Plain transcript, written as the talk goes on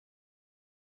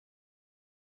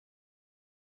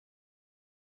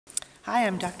Hi,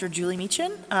 I'm Dr. Julie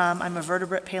Meechan. I'm a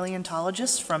vertebrate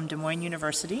paleontologist from Des Moines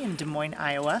University in Des Moines,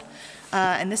 Iowa.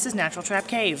 And this is Natural Trap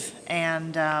Cave.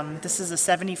 And this is a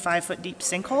 75-foot deep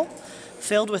sinkhole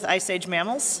filled with Ice Age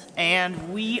mammals.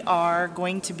 And we are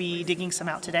going to be digging some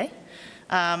out today.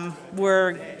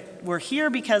 We're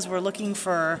here because we're looking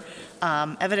for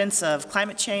evidence of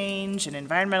climate change and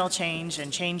environmental change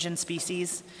and change in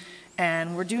species.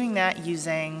 And we're doing that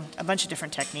using a bunch of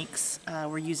different techniques.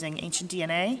 We're using ancient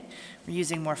DNA, we're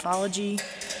using morphology,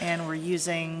 and we're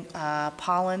using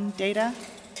pollen data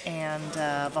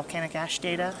and volcanic ash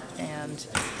data and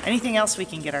anything else we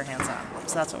can get our hands on.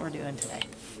 So that's what we're doing today.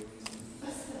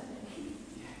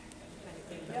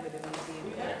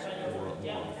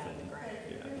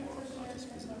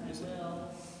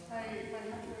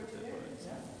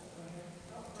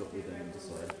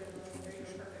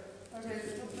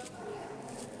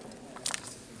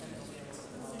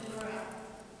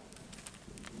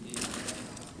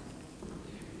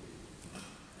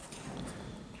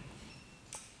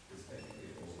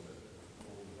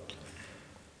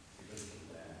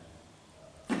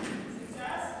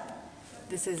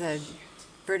 This is a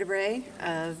vertebrae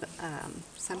of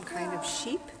some kind of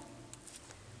sheep.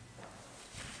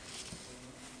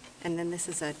 And then this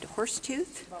is a horse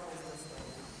tooth.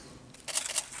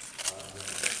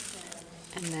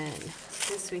 And then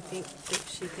this she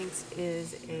thinks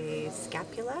is a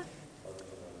scapula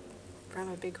from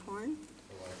a bighorn.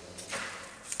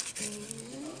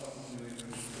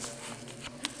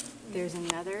 And there's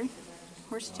another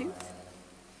horse tooth.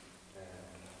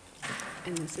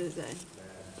 And this is a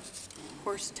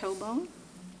horse toe bone.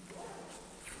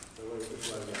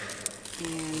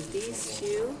 And these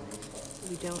two,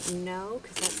 we don't know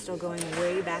because that's still going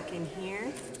way back in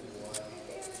here.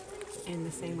 And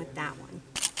the same with that one.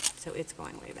 So it's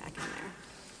going way back in there.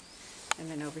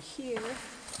 And then over here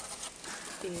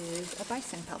is a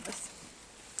bison pelvis.